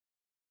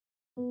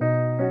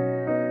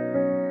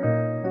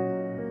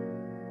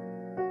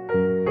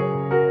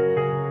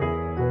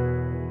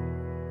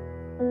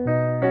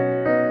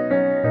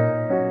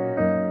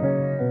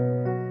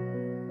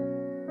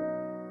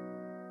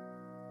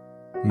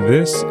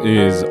This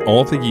is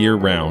All the Year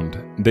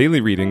Round, daily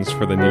readings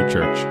for the New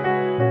Church.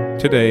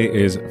 Today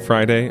is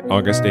Friday,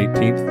 August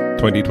 18th,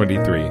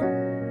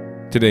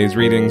 2023. Today's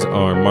readings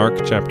are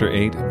Mark chapter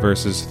 8,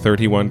 verses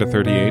 31 to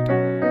 38,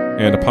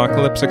 and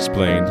Apocalypse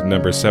Explained,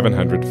 number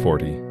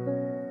 740.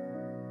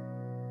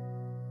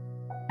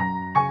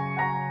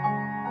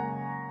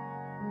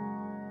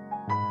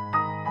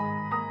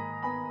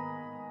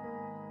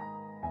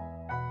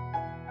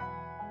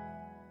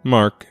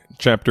 Mark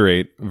chapter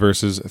 8,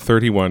 verses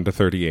 31 to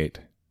 38.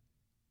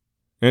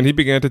 And he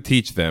began to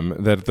teach them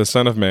that the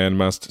Son of Man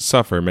must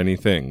suffer many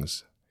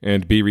things,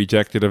 and be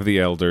rejected of the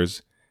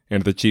elders,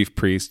 and the chief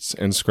priests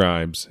and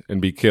scribes,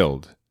 and be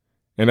killed,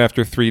 and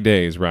after 3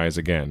 days rise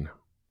again.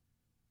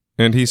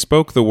 And he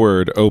spoke the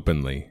word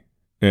openly,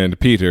 and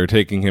Peter,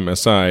 taking him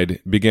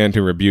aside, began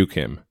to rebuke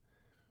him.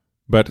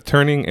 But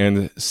turning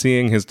and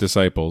seeing his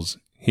disciples,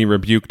 he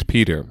rebuked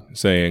Peter,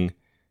 saying,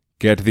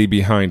 Get thee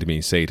behind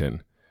me,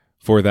 Satan.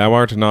 For thou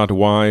art not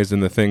wise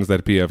in the things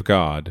that be of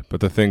God,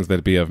 but the things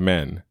that be of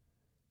men.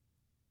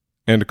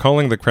 And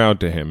calling the crowd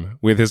to him,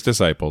 with his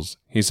disciples,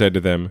 he said to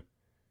them,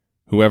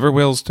 Whoever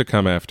wills to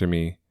come after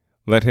me,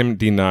 let him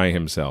deny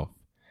himself,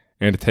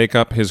 and take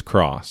up his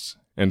cross,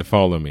 and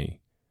follow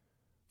me.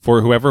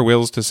 For whoever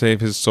wills to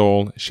save his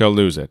soul shall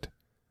lose it.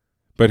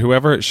 But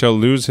whoever shall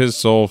lose his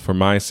soul for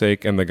my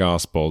sake and the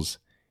gospel's,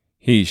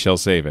 he shall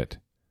save it.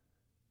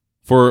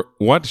 For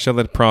what shall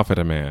it profit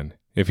a man,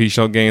 if he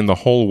shall gain the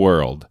whole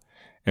world,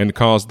 and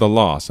cause the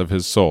loss of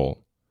his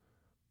soul?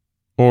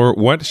 Or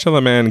what shall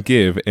a man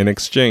give in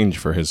exchange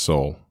for his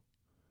soul?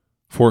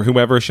 For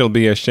whoever shall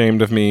be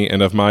ashamed of me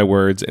and of my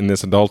words in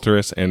this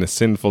adulterous and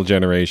sinful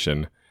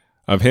generation,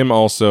 of him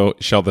also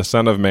shall the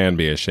Son of Man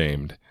be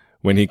ashamed,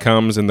 when he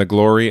comes in the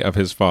glory of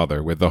his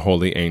Father with the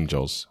holy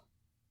angels.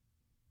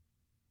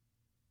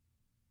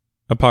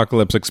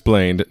 Apocalypse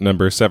Explained,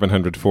 number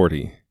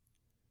 740.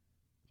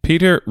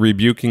 Peter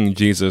rebuking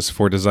Jesus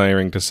for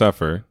desiring to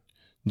suffer,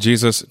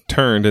 Jesus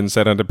turned and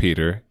said unto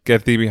Peter,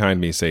 Get thee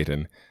behind me,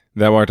 Satan.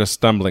 Thou art a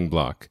stumbling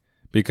block,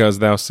 because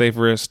thou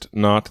savorest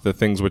not the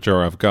things which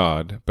are of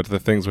God, but the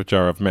things which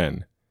are of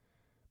men.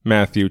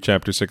 Matthew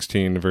chapter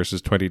 16,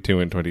 verses 22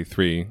 and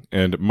 23,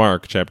 and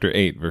Mark chapter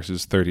 8,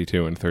 verses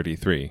 32 and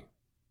 33.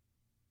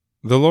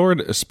 The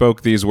Lord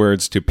spoke these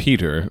words to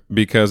Peter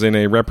because in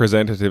a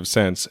representative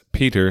sense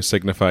Peter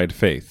signified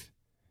faith.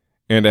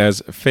 And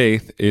as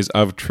faith is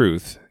of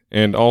truth,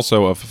 and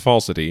also of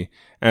falsity,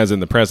 as in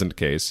the present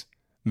case,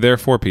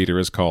 therefore Peter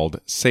is called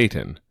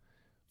Satan.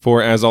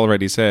 For as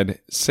already said,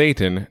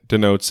 Satan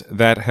denotes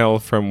that hell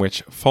from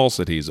which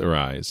falsities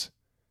arise.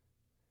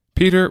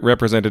 Peter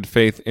represented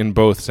faith in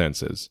both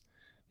senses,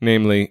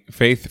 namely,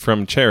 faith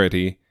from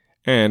charity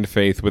and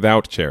faith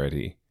without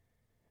charity.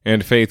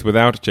 And faith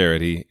without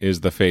charity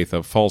is the faith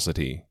of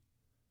falsity.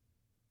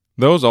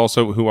 Those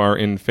also who are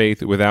in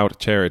faith without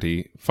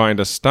charity find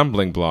a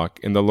stumbling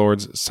block in the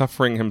Lord's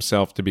suffering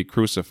himself to be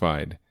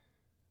crucified.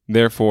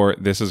 Therefore,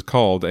 this is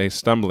called a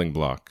stumbling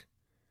block.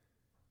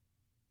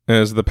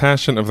 As the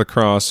passion of the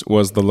cross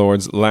was the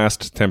Lord's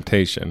last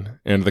temptation,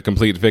 and the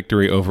complete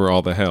victory over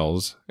all the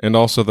hells, and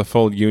also the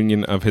full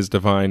union of his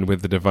divine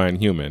with the divine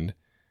human,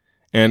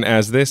 and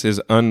as this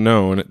is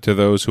unknown to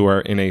those who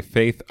are in a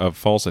faith of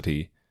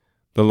falsity,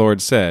 the Lord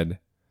said,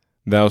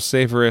 Thou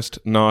savorest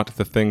not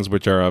the things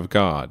which are of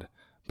God,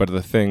 but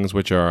the things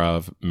which are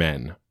of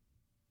men.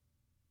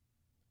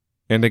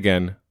 And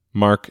again,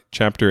 Mark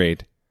chapter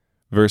 8,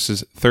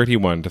 verses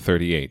 31 to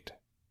 38.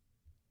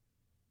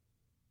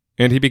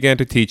 And he began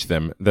to teach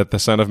them that the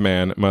Son of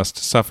Man must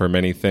suffer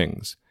many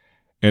things,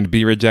 and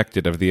be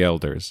rejected of the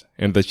elders,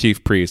 and the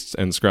chief priests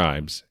and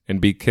scribes,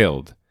 and be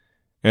killed,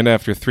 and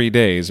after 3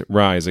 days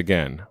rise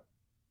again.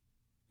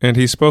 And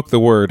he spoke the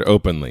word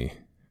openly,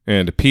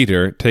 and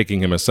Peter,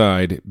 taking him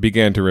aside,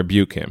 began to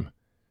rebuke him.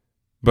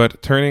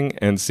 But turning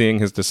and seeing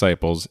his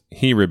disciples,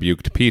 he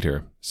rebuked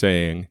Peter,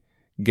 saying,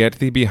 Get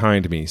thee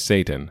behind me,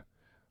 Satan.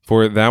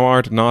 For thou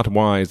art not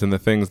wise in the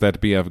things that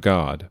be of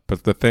God,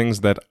 but the things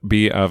that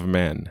be of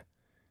men.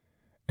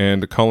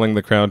 And calling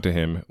the crowd to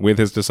him, with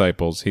his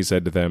disciples, he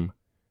said to them,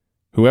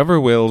 Whoever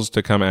wills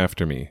to come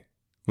after me,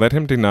 let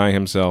him deny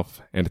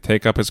himself, and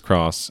take up his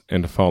cross,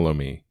 and follow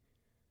me.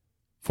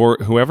 For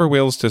whoever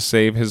wills to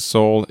save his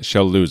soul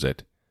shall lose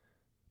it.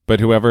 But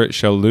whoever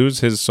shall lose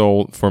his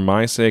soul for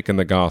my sake and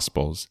the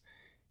gospel's,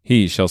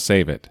 he shall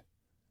save it.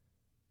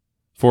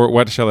 For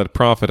what shall it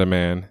profit a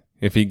man,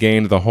 if he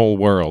gain the whole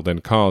world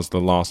and cause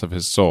the loss of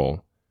his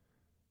soul?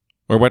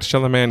 Or what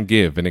shall a man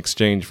give in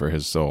exchange for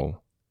his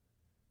soul?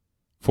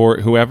 For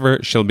whoever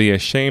shall be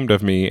ashamed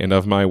of me and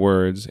of my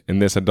words in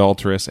this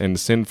adulterous and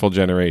sinful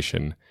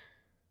generation,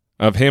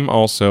 of him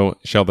also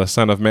shall the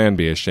Son of Man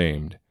be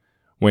ashamed,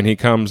 when he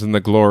comes in the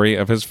glory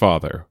of his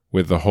Father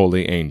with the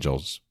holy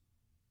angels.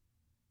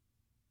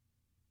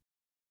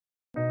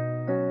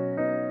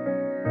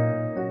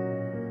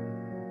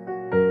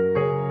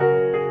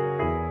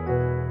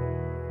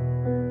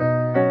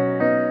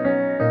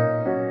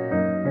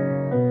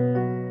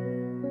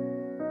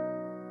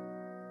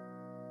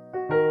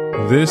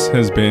 This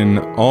has been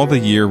All the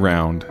Year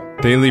Round,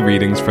 Daily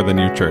Readings for the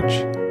New Church.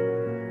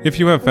 If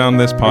you have found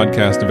this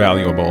podcast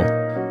valuable,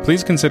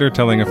 please consider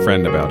telling a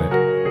friend about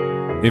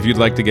it. If you'd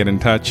like to get in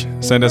touch,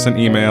 send us an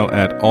email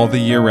at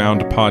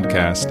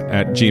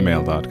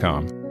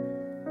alltheyearroundpodcast@gmail.com.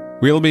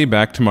 We'll be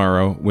back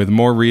tomorrow with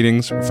more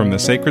readings from the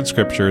sacred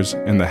scriptures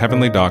and the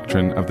heavenly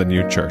doctrine of the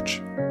new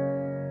church.